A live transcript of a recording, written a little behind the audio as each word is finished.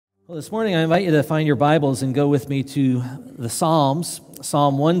Well, this morning I invite you to find your Bibles and go with me to the Psalms,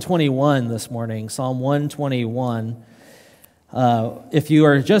 Psalm 121 this morning, Psalm 121. If you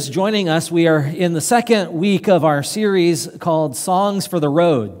are just joining us, we are in the second week of our series called Songs for the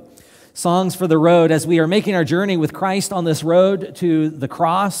Road. Songs for the Road, as we are making our journey with Christ on this road to the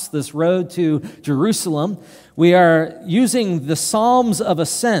cross, this road to Jerusalem. We are using the Psalms of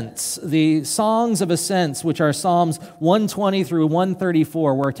Ascents, the Songs of Ascents, which are Psalms 120 through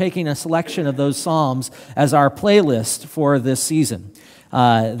 134. We're taking a selection of those Psalms as our playlist for this season.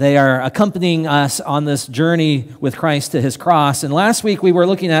 They are accompanying us on this journey with Christ to his cross. And last week we were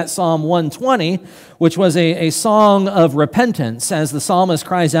looking at Psalm 120, which was a song of repentance, as the psalmist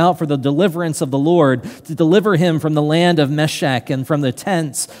cries out for the deliverance of the Lord, to deliver him from the land of Meshech and from the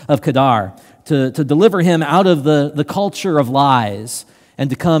tents of Kedar, to deliver him out of the culture of lies and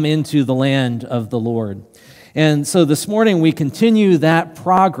to come into the land of the Lord. And so this morning we continue that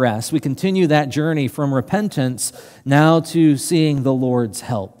progress, we continue that journey from repentance now to seeing the Lord's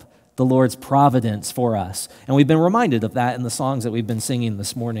help, the Lord's providence for us. And we've been reminded of that in the songs that we've been singing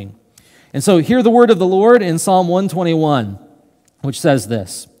this morning. And so hear the word of the Lord in Psalm 121, which says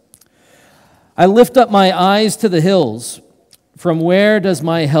this: I lift up my eyes to the hills. From where does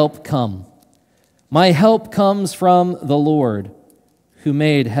my help come? My help comes from the Lord, who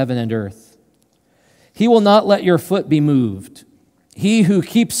made heaven and earth. He will not let your foot be moved. He who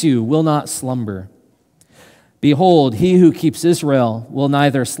keeps you will not slumber. Behold, he who keeps Israel will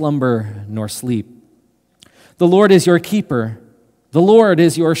neither slumber nor sleep. The Lord is your keeper. The Lord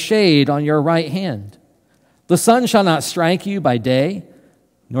is your shade on your right hand. The sun shall not strike you by day,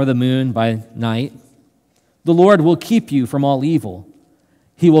 nor the moon by night. The Lord will keep you from all evil.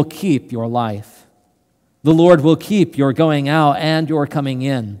 He will keep your life. The Lord will keep your going out and your coming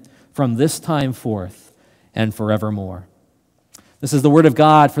in from this time forth and forevermore. This is the word of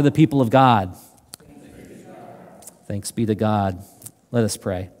God for the people of God. Thanks be to God. Let us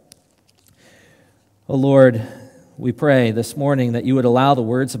pray. O Lord, we pray this morning that you would allow the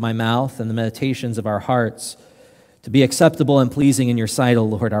words of my mouth and the meditations of our hearts to be acceptable and pleasing in your sight, O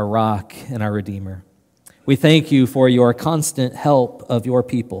Lord, our rock and our Redeemer. We thank you for your constant help of your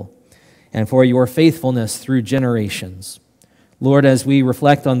people and for your faithfulness through generations. Lord, as we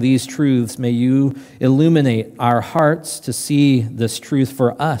reflect on these truths, may you illuminate our hearts to see this truth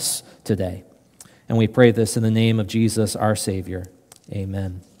for us today. And we pray this in the name of Jesus, our Savior.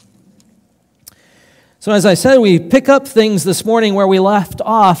 Amen. So as I said, we pick up things this morning where we left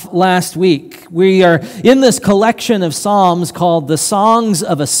off last week. We are in this collection of psalms called the Songs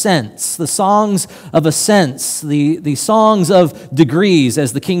of Ascents, the Songs of Ascents, the Songs of Degrees,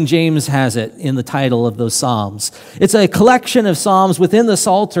 as the King James has it in the title of those psalms. It's a collection of psalms within the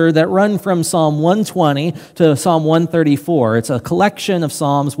Psalter that run from Psalm 120 to Psalm 134. It's a collection of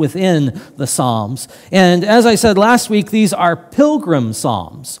psalms within the psalms. And as I said last week, these are pilgrim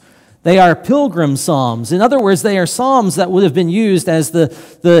psalms. They are pilgrim psalms. In other words, they are psalms that would have been used as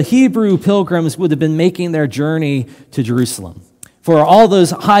the Hebrew pilgrims would have been making their journey to Jerusalem. For all those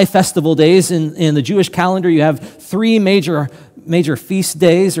high festival days in the Jewish calendar, you have three major feast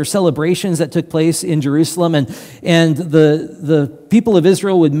days or celebrations that took place in Jerusalem, and the people of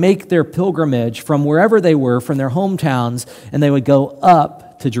Israel would make their pilgrimage from wherever they were, from their hometowns, and they would go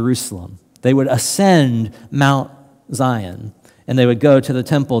up to Jerusalem. They would ascend Mount Zion, and they would go to the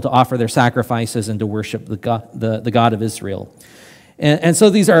temple to offer their sacrifices and to worship the God of Israel. And so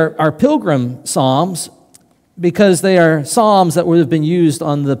these are pilgrim psalms because they are psalms that would have been used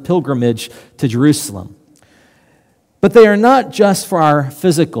on the pilgrimage to Jerusalem. But they are not just for our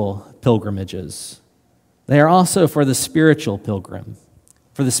physical pilgrimages. They are also for the spiritual pilgrim,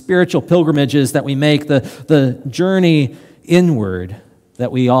 for the spiritual pilgrimages that we make, the journey inward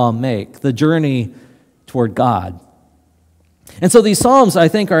that we all make, the journey toward God. And so these psalms, I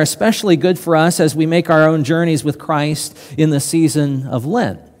think, are especially good for us as we make our own journeys with Christ in the season of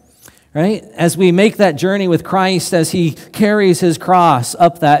Lent, right? As we make that journey with Christ, as he carries his cross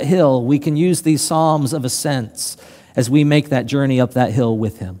up that hill, we can use these psalms of ascents as we make that journey up that hill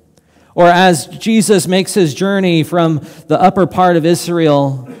with him. Or as Jesus makes his journey from the upper part of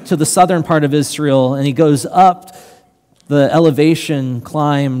Israel to the southern part of Israel, and he goes up the elevation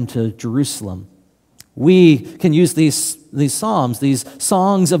climb to Jerusalem. We can use these psalms, these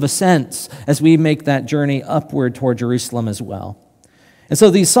songs of ascents, as we make that journey upward toward Jerusalem as well. And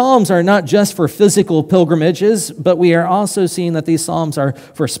so these psalms are not just for physical pilgrimages, but we are also seeing that these psalms are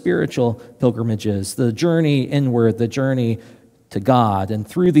for spiritual pilgrimages, the journey inward, the journey to God. And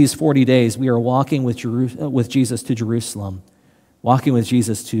through these 40 days, we are walking with Jesus to Jerusalem, walking with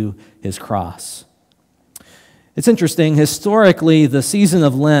Jesus to his cross. It's interesting, historically, the season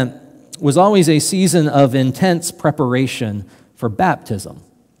of Lent was always a season of intense preparation for baptism.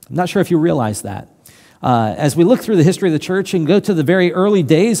 I'm not sure if you realize that. As we look through the history of the church and go to the very early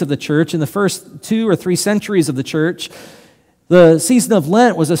days of the church, in the first 2 or 3 centuries of the church, the season of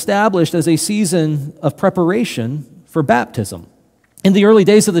Lent was established as a season of preparation for baptism. In the early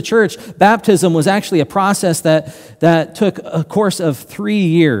days of the church, baptism was actually a process that took a course of 3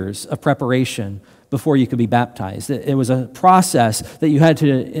 years of preparation before you could be baptized. It was a process that you had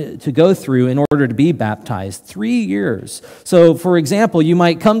to go through in order to be baptized. 3 years. So, for example, you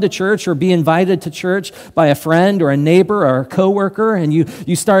might come to church or be invited to church by a friend or a neighbor or a coworker, and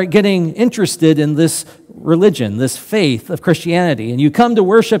you start getting interested in this religion, this faith of Christianity. And you come to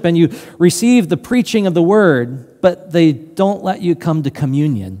worship and you receive the preaching of the word, but they don't let you come to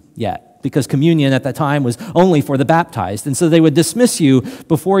communion yet, because communion at that time was only for the baptized. And so they would dismiss you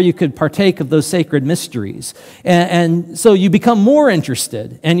before you could partake of those sacred mysteries. And so you become more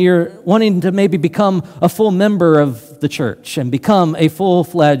interested, and you're wanting to maybe become a full member of the church and become a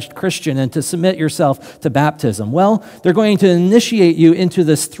full-fledged Christian and to submit yourself to baptism. Well, they're going to initiate you into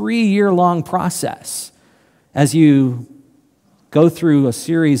this 3-year-long process as you go through a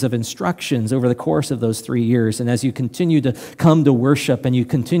series of instructions over the course of those 3 years. And as you continue to come to worship and you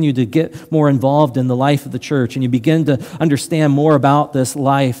continue to get more involved in the life of the church and you begin to understand more about this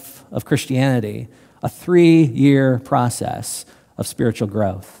life of Christianity, a 3-year process of spiritual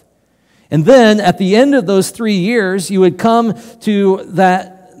growth. And then at the end of those 3 years, you would come to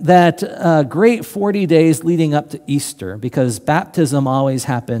that great 40 days leading up to Easter, because baptism always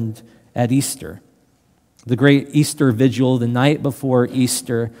happened at Easter. The great Easter vigil, the night before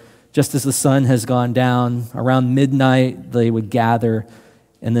Easter, just as the sun has gone down, around midnight, they would gather,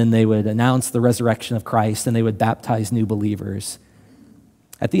 and then they would announce the resurrection of Christ, and they would baptize new believers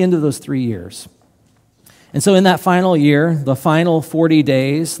at the end of those 3 years. And so in that final year, the final 40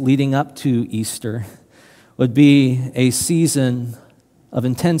 days leading up to Easter would be a season of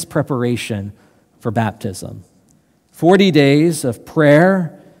intense preparation for baptism. 40 days of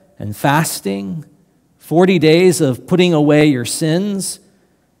prayer and fasting, 40 days of putting away your sins,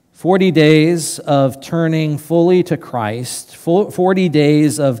 40 days of turning fully to Christ, 40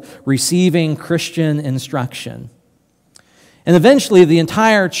 days of receiving Christian instruction. And eventually the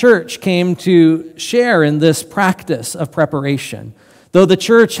entire church came to share in this practice of preparation. Though the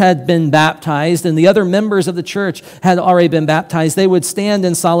church had been baptized and the other members of the church had already been baptized, they would stand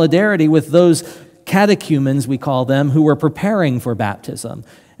in solidarity with those catechumens, we call them, who were preparing for baptism.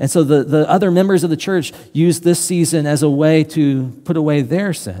 And so the other members of the church used this season as a way to put away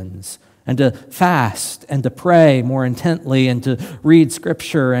their sins and to fast and to pray more intently and to read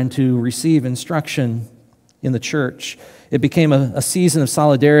Scripture and to receive instruction in the church. It became a season of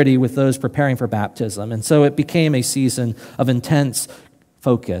solidarity with those preparing for baptism. And so it became a season of intense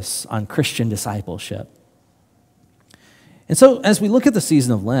focus on Christian discipleship. And so as we look at the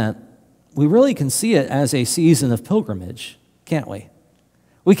season of Lent, we really can see it as a season of pilgrimage, can't we?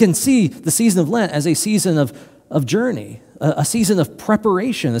 We can see the season of Lent as a season of journey, a season of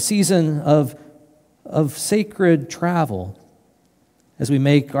preparation, a season of sacred travel as we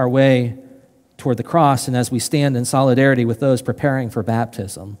make our way toward the cross and as we stand in solidarity with those preparing for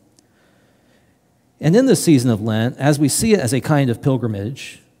baptism. And in this season of Lent, as we see it as a kind of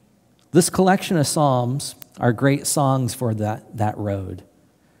pilgrimage, this collection of psalms are great songs for that road.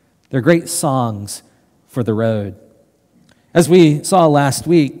 They're great songs for the road. As we saw last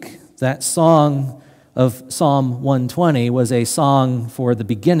week, that song of Psalm 120 was a song for the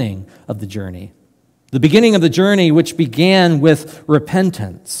beginning of the journey. The beginning of the journey which began with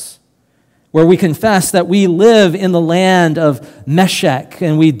repentance, where we confess that we live in the land of Meshech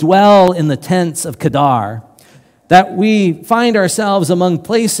and we dwell in the tents of Kedar, that we find ourselves among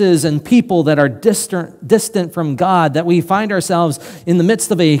places and people that are distant from God, that we find ourselves in the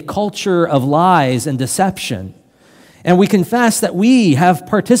midst of a culture of lies and deception. And we confess that we have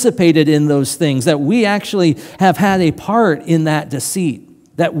participated in those things, that we actually have had a part in that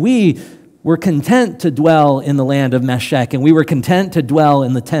deceit, that we were content to dwell in the land of Meshech, and we were content to dwell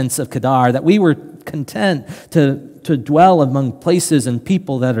in the tents of Kedar, that we were content to dwell among places and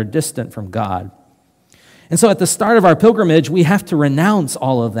people that are distant from God. And so at the start of our pilgrimage, we have to renounce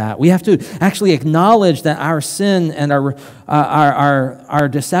all of that. We have to actually acknowledge that our sin and our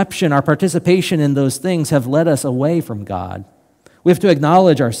deception, our participation in those things have led us away from God. We have to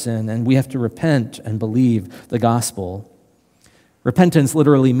acknowledge our sin, and we have to repent and believe the gospel. Repentance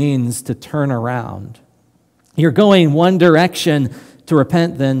literally means to turn around. You're going one direction. To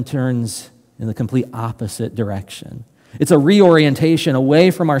repent then turns in the complete opposite direction. It's a reorientation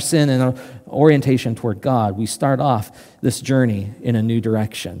away from our sin and an orientation toward God. We start off this journey in a new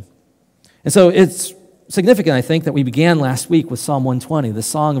direction. And so it's significant, I think, that we began last week with Psalm 120, the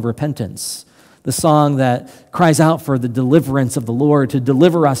song of repentance, the song that cries out for the deliverance of the Lord, to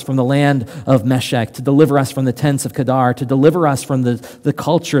deliver us from the land of Meshech, to deliver us from the tents of Kedar, to deliver us from the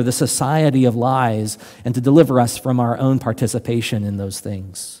culture, the society of lies, and to deliver us from our own participation in those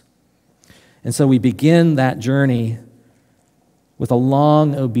things. And so we begin that journey with a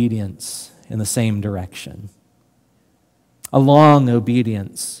long obedience in the same direction. A long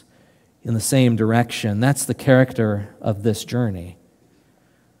obedience in the same direction. That's the character of this journey.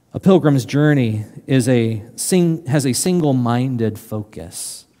 A pilgrim's journey has a single-minded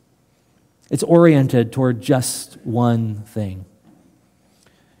focus. It's oriented toward just one thing.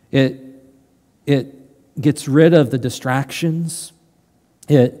 It gets rid of the distractions.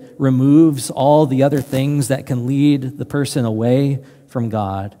 It removes all the other things that can lead the person away from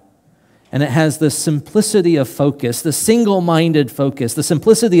God. And it has the simplicity of focus, the single-minded focus, the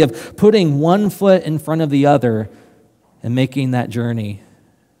simplicity of putting one foot in front of the other and making that journey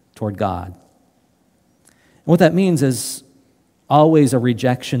toward God. And what that means is always a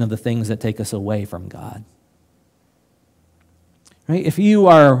rejection of the things that take us away from God. Right? If you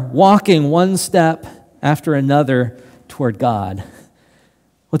are walking one step after another toward God,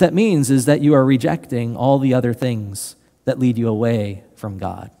 what that means is that you are rejecting all the other things that lead you away from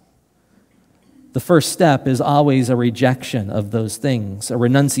God. The first step is always a rejection of those things, a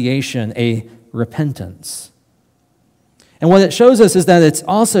renunciation, a repentance. And what it shows us is that it's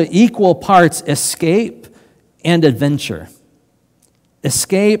also equal parts escape and adventure.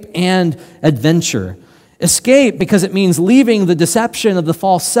 Escape and adventure. Escape because it means leaving the deception of the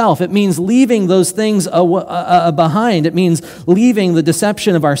false self. It means leaving those things behind. It means leaving the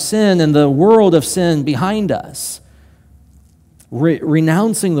deception of our sin and the world of sin behind us.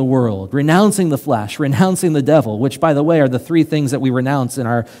 Renouncing the world, renouncing the flesh, renouncing the devil, which, by the way, are the three things that we renounce in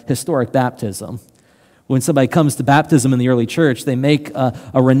our historic baptism. When somebody comes to baptism in the early church, they make a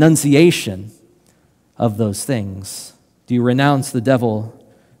renunciation of those things. Do you renounce the devil,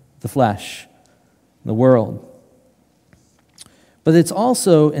 the flesh, the world? But it's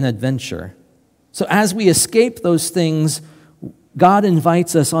also an adventure. So as we escape those things, God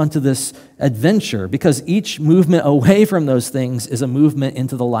invites us onto this adventure because each movement away from those things is a movement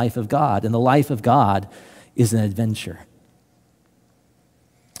into the life of God, and the life of God is an adventure.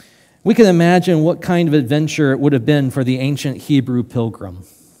 We can imagine what kind of adventure it would have been for the ancient Hebrew pilgrim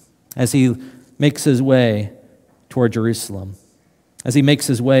as he makes his way toward Jerusalem, as he makes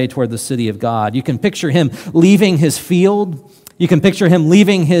his way toward the city of God. You can picture him leaving his field. You can picture him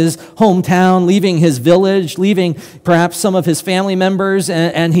leaving his hometown, leaving his village, leaving perhaps some of his family members,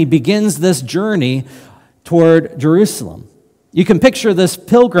 and he begins this journey toward Jerusalem. You can picture this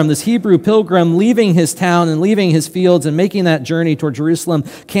pilgrim, this Hebrew pilgrim, leaving his town and leaving his fields and making that journey toward Jerusalem,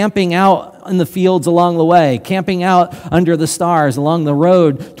 camping out in the fields along the way, camping out under the stars along the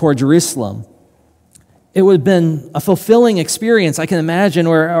road toward Jerusalem. It would have been a fulfilling experience, I can imagine,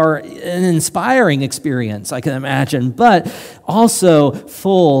 or an inspiring experience, I can imagine, but also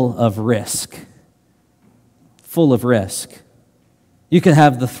full of risk. Full of risk. You could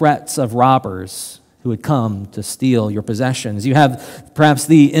have the threats of robbers who would come to steal your possessions. You have perhaps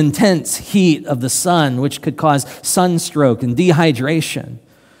the intense heat of the sun, which could cause sunstroke and dehydration.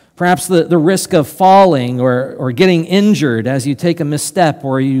 Perhaps the risk of falling or getting injured as you take a misstep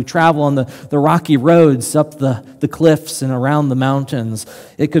or you travel on the rocky roads up the cliffs and around the mountains.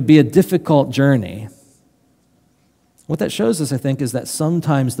 It could be a difficult journey. What that shows us, I think, is that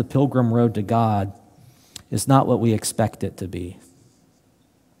sometimes the pilgrim road to God is not what we expect it to be.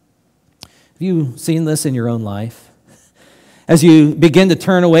 Have you seen this in your own life? As you begin to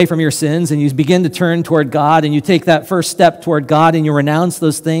turn away from your sins and you begin to turn toward God and you take that first step toward God and you renounce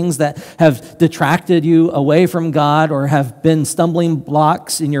those things that have detracted you away from God or have been stumbling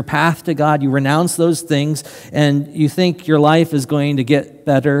blocks in your path to God, you renounce those things and you think your life is going to get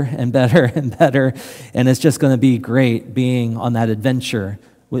better and better and better, and it's just going to be great being on that adventure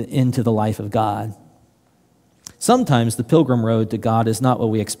into the life of God. Sometimes the pilgrim road to God is not what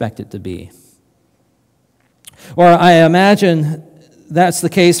we expect it to be. Or I imagine that's the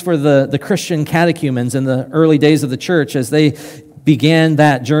case for the Christian catechumens in the early days of the church as they began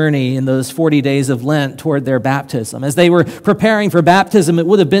that journey in those 40 days of Lent toward their baptism. As they were preparing for baptism, it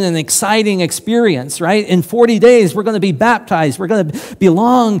would have been an exciting experience, right? In 40 days, we're going to be baptized. We're going to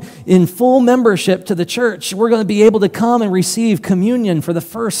belong in full membership to the church. We're going to be able to come and receive communion for the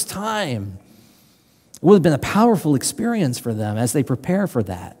first time. It would have been a powerful experience for them as they prepare for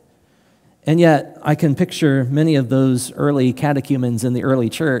that. And yet, I can picture many of those early catechumens in the early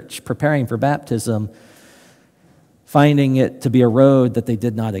church preparing for baptism, finding it to be a road that they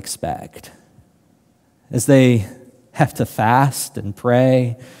did not expect. As they have to fast and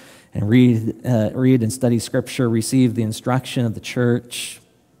pray and read and study Scripture, receive the instruction of the church,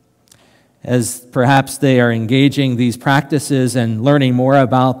 as perhaps they are engaging these practices and learning more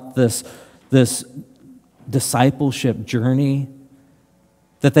about this discipleship journey,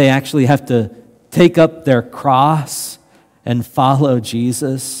 that they actually have to take up their cross and follow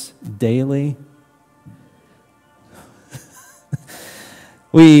Jesus daily.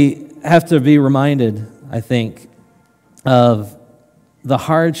 We have to be reminded, I think, of the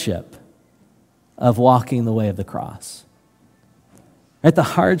hardship of walking the way of the cross. Right? The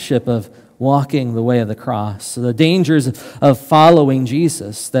hardship of walking the way of the cross, the dangers of following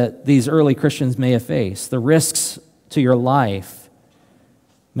Jesus that these early Christians may have faced, the risks to your life.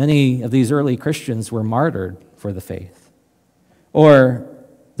 Many of these early Christians were martyred for the faith. Or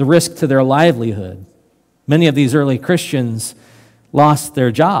the risk to their livelihood. Many of these early Christians lost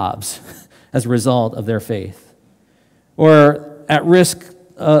their jobs as a result of their faith. Or at risk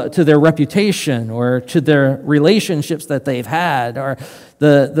to their reputation or to their relationships that they've had, or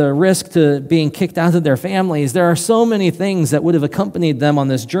the risk to being kicked out of their families. There are so many things that would have accompanied them on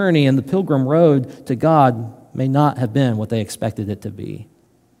this journey, and the pilgrim road to God may not have been what they expected it to be.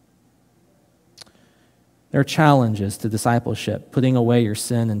 There are challenges to discipleship, putting away your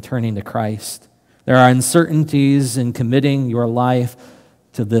sin and turning to Christ. There are uncertainties in committing your life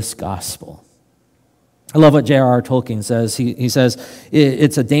to this gospel. I love what J.R.R. Tolkien says. He says,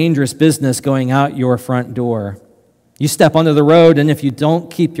 it's a dangerous business going out your front door. You step onto the road, and if you don't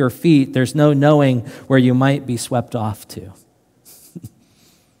keep your feet, there's no knowing where you might be swept off to.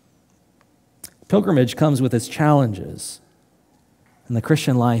 Pilgrimage comes with its challenges, and the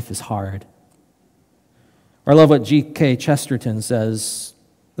Christian life is hard. Or I love what G.K. Chesterton says.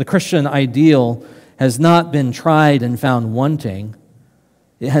 The Christian ideal has not been tried and found wanting.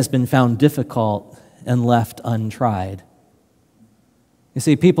 It has been found difficult and left untried. You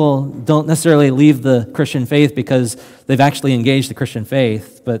see, people don't necessarily leave the Christian faith because they've actually engaged the Christian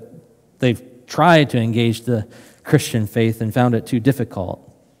faith, but they've tried to engage the Christian faith and found it too difficult.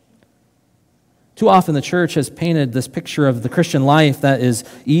 Too often the church has painted this picture of the Christian life that is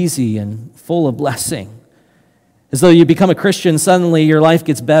easy and full of blessing. As though you become a Christian, suddenly your life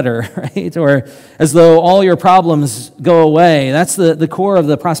gets better, right? Or as though all your problems go away. That's the core of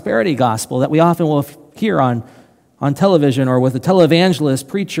the prosperity gospel that we often will hear on television or with the televangelist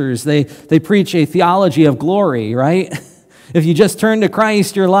preachers. They preach a theology of glory, right? If you just turn to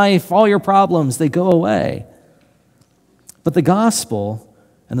Christ, your life, all your problems, they go away. But the gospel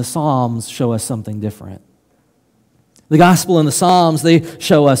and the Psalms show us something different. The gospel and the Psalms, they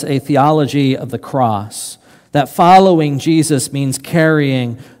show us a theology of the cross. That following Jesus means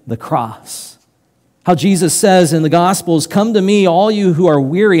carrying the cross. How Jesus says in the Gospels, "Come to me, all you who are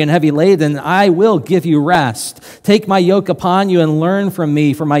weary and heavy laden, I will give you rest. Take my yoke upon you and learn from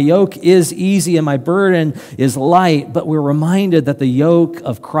me, for my yoke is easy and my burden is light." But we're reminded that the yoke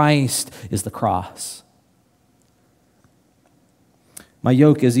of Christ is the cross. My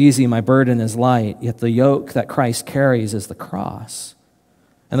yoke is easy, my burden is light, yet the yoke that Christ carries is the cross.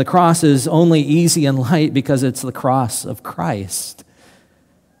 And the cross is only easy and light because it's the cross of Christ.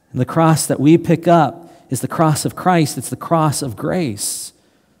 And the cross that we pick up is the cross of Christ. It's the cross of grace.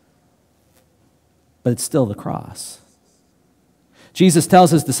 But it's still the cross. Jesus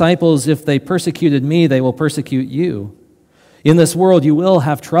tells his disciples, if they persecuted me, they will persecute you. In this world you will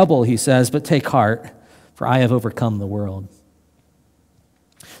have trouble, he says, but take heart, for I have overcome the world.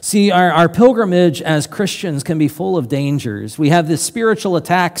 See, our pilgrimage as Christians can be full of dangers. We have the spiritual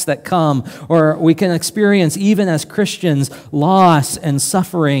attacks that come, or we can experience, even as Christians, loss and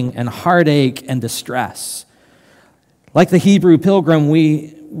suffering and heartache and distress. Like the Hebrew pilgrim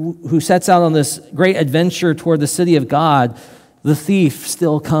who sets out on this great adventure toward the city of God, the thief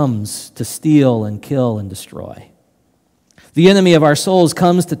still comes to steal and kill and destroy. The enemy of our souls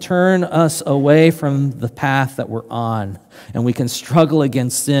comes to turn us away from the path that we're on. And we can struggle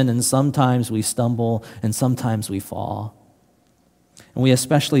against sin, and sometimes we stumble, and sometimes we fall. And we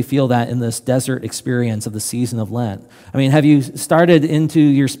especially feel that in this desert experience of the season of Lent. I mean, have you started into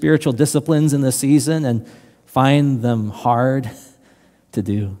your spiritual disciplines in this season and find them hard to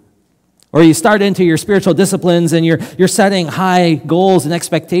do? Or you start into your spiritual disciplines and you're setting high goals and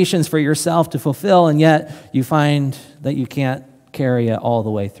expectations for yourself to fulfill, and yet you find that you can't carry it all the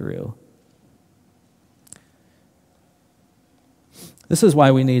way through. This is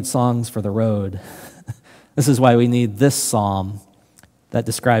why we need songs for the road. This is why we need this psalm that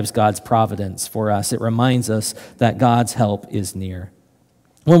describes God's providence for us. It reminds us that God's help is near.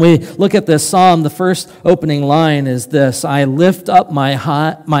 When we look at this psalm, the first opening line is this: I lift up my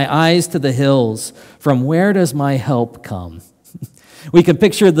eyes to the hills. From where does my help come? We can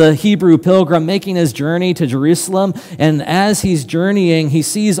picture the Hebrew pilgrim making his journey to Jerusalem, and as he's journeying, he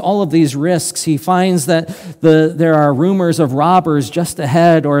sees all of these risks. He finds that there are rumors of robbers just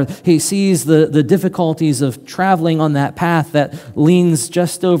ahead, or he sees the difficulties of traveling on that path that leans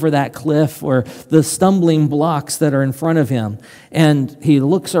just over that cliff, or the stumbling blocks that are in front of him. And he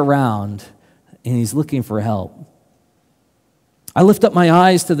looks around, and he's looking for help. I lift up my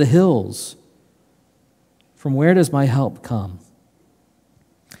eyes to the hills. From where does my help come?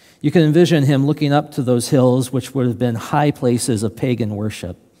 You can envision him looking up to those hills, which would have been high places of pagan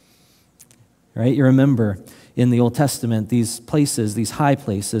worship. Right? You remember in the Old Testament, these places, these high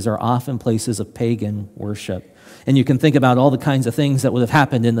places, are often places of pagan worship. And you can think about all the kinds of things that would have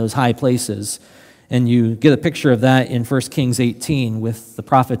happened in those high places. And you get a picture of that in 1 Kings 18 with the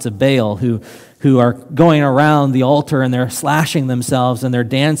prophets of Baal who are going around the altar, and they're slashing themselves, and they're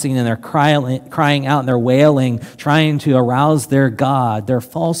dancing, and they're crying out, and they're wailing, trying to arouse their god, their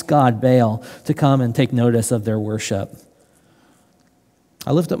false god Baal, to come and take notice of their worship.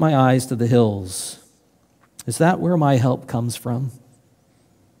 I lift up my eyes to the hills. Is that where my help comes from?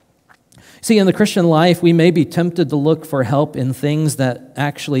 See, in the Christian life, we may be tempted to look for help in things that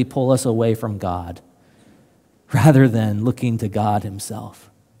actually pull us away from God, rather than looking to God himself.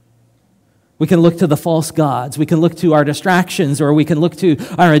 We can look to the false gods. We can look to our distractions, or we can look to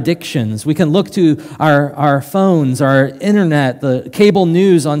our addictions. We can look to our phones, our internet, the cable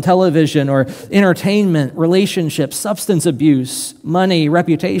news on television, or entertainment, relationships, substance abuse, money,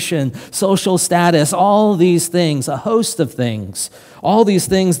 reputation, social status, all these things, a host of things. All these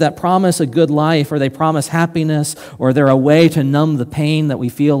things that promise a good life, or they promise happiness, or they're a way to numb the pain that we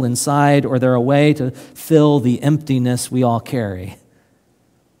feel inside, or they're a way to fill the emptiness we all carry.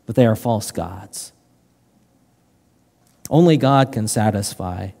 But they are false gods. Only God can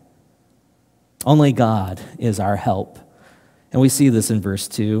satisfy. Only God is our help. And we see this in verse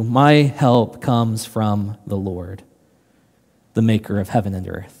 2. My help comes from the Lord, the maker of heaven and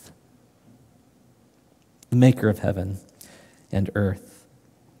earth. The maker of heaven and earth.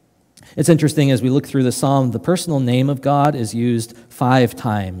 It's interesting, as we look through the psalm, the personal name of God is used 5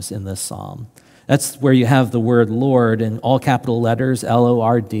 times in this psalm. That's where you have the word Lord in all capital letters,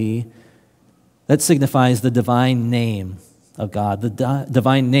 L-O-R-D. That signifies the divine name of God, the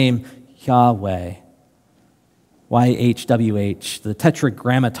divine name Yahweh, YHWH, the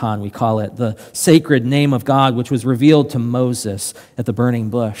tetragrammaton we call it, the sacred name of God which was revealed to Moses at the burning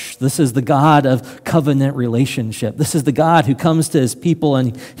bush. This is the God of covenant relationship. This is the God who comes to his people,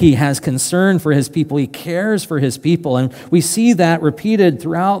 and he has concern for his people. He cares for his people. And we see that repeated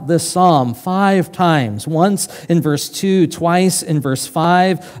throughout this psalm 5 times. Once in verse 2, twice in verse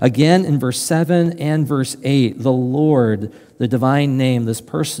 5, again in verse 7 and verse 8. The Lord, the divine name, this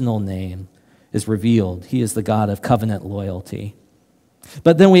personal name, is revealed. He is the God of covenant loyalty.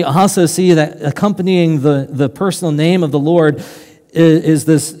 But then we also see that accompanying the personal name of the Lord is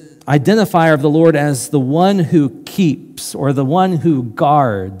this identifier of the Lord as the one who keeps, or the one who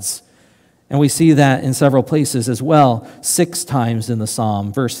guards. And we see that in several places as well, 6 times in the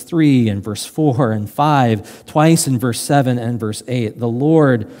psalm, verse 3 and verse 4 and 5, twice in verse 7 and verse 8. The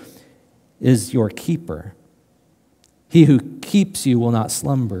Lord is your keeper. He who keeps you will not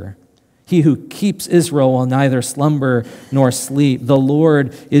slumber. He who keeps Israel will neither slumber nor sleep. The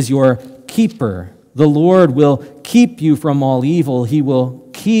Lord is your keeper. The Lord will keep you from all evil. He will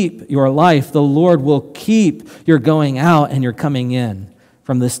keep your life. The Lord will keep your going out and your coming in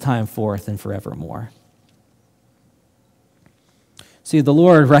from this time forth and forevermore. See, the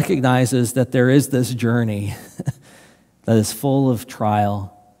Lord recognizes that there is this journey that is full of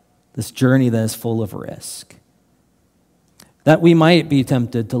trial, this journey that is full of risk. That we might be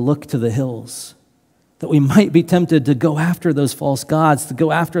tempted to look to the hills, that we might be tempted to go after those false gods, to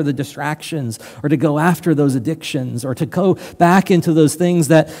go after the distractions, or to go after those addictions, or to go back into those things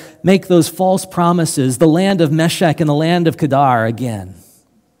that make those false promises, the land of Meshech and the land of Kedar again.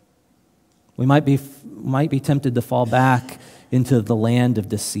 We might be tempted to fall back into the land of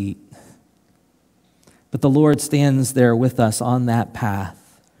deceit. But the Lord stands there with us on that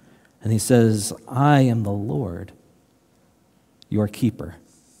path, and he says, I am the Lord, your keeper.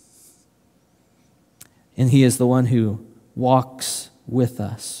 And he is the one who walks with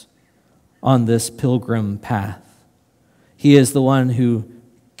us on this pilgrim path. He is the one who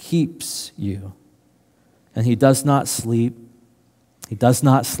keeps you. And he does not sleep. He does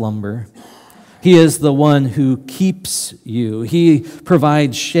not slumber. He is the one who keeps you. He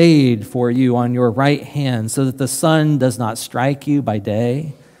provides shade for you on your right hand so that the sun does not strike you by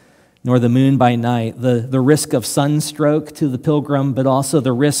day, nor the moon by night. The risk of sunstroke to the pilgrim, but also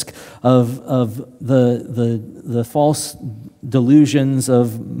the risk of the false delusions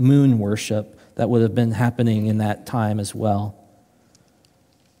of moon worship that would have been happening in that time as well.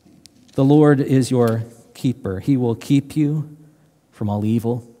 The Lord is your keeper. He will keep you from all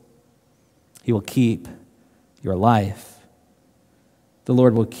evil. He will keep your life. The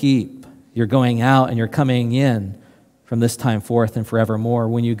Lord will keep your going out and your coming in from this time forth and forevermore.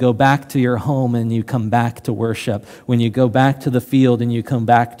 When you go back to your home and you come back to worship, when you go back to the field and you come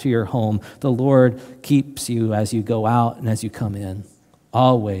back to your home, the Lord keeps you as you go out and as you come in.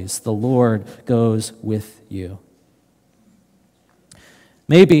 Always, the Lord goes with you.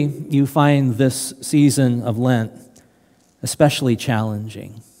 Maybe you find this season of Lent especially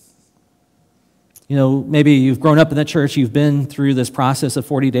challenging. You know, maybe you've grown up in the church, you've been through this process of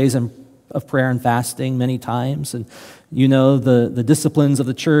 40 days of prayer and fasting many times, and you know the disciplines of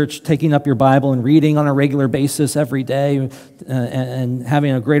the church, taking up your Bible and reading on a regular basis every day, and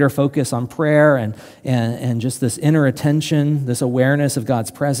having a greater focus on prayer and just this inner attention, this awareness of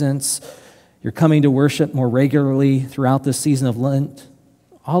God's presence. You're coming to worship more regularly throughout this season of Lent.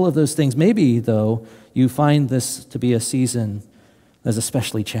 All of those things. Maybe, though, you find this to be a season that's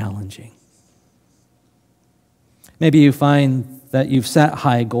especially challenging. Maybe you find that you've set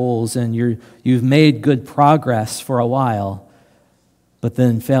high goals and you've made good progress for a while, but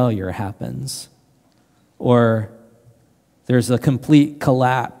then failure happens. Or there's a complete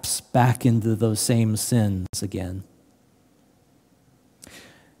collapse back into those same sins again.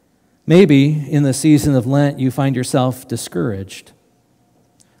 Maybe in the season of Lent you find yourself discouraged,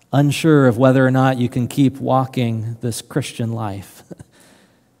 unsure of whether or not you can keep walking this Christian life.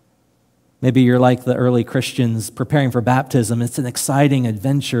 Maybe you're like the early Christians preparing for baptism. It's an exciting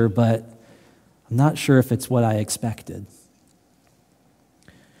adventure, but I'm not sure if it's what I expected.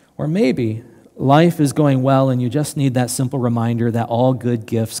 Or maybe life is going well and you just need that simple reminder that all good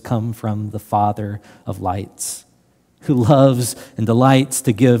gifts come from the Father of lights, who loves and delights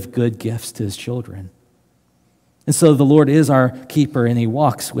to give good gifts to his children. And so the Lord is our keeper and he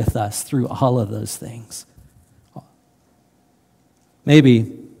walks with us through all of those things.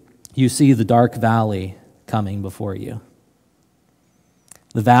 Maybe you see the dark valley coming before you,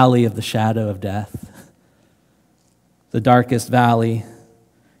 the valley of the shadow of death, the darkest valley,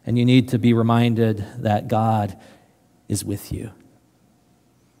 and you need to be reminded that God is with you,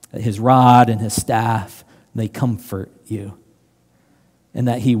 that his rod and his staff, they comfort you, and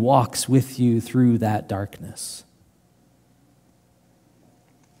that he walks with you through that darkness.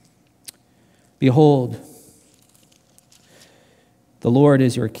 Behold, the Lord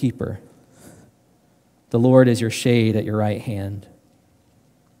is your keeper. The Lord is your shade at your right hand.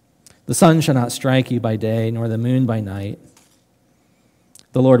 The sun shall not strike you by day, nor the moon by night.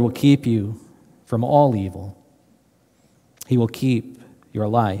 The Lord will keep you from all evil. He will keep your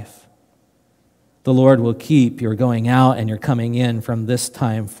life. The Lord will keep your going out and your coming in from this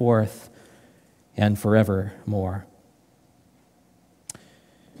time forth and forevermore.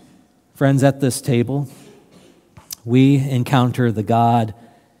 Friends, at this table, we encounter the God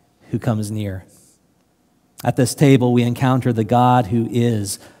who comes near. At this table, we encounter the God who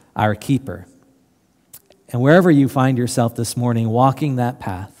is our keeper. And wherever you find yourself this morning walking that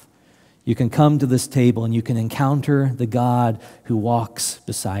path, you can come to this table and you can encounter the God who walks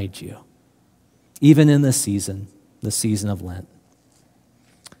beside you, even in this season, the season of Lent.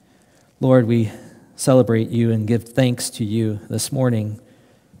 Lord, we celebrate you and give thanks to you this morning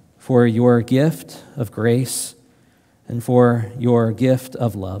for your gift of grace and for your gift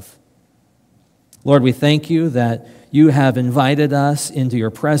of love. Lord, we thank you that you have invited us into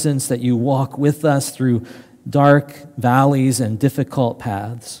your presence, that you walk with us through dark valleys and difficult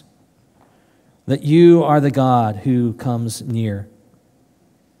paths, that you are the God who comes near.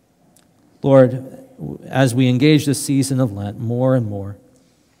 Lord, as we engage this season of Lent more and more,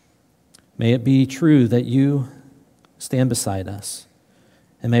 may it be true that you stand beside us,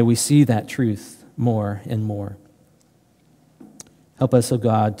 and may we see that truth more and more. Help us, O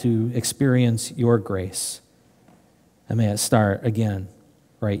God, to experience your grace. And may it start again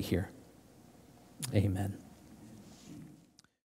right here. Amen.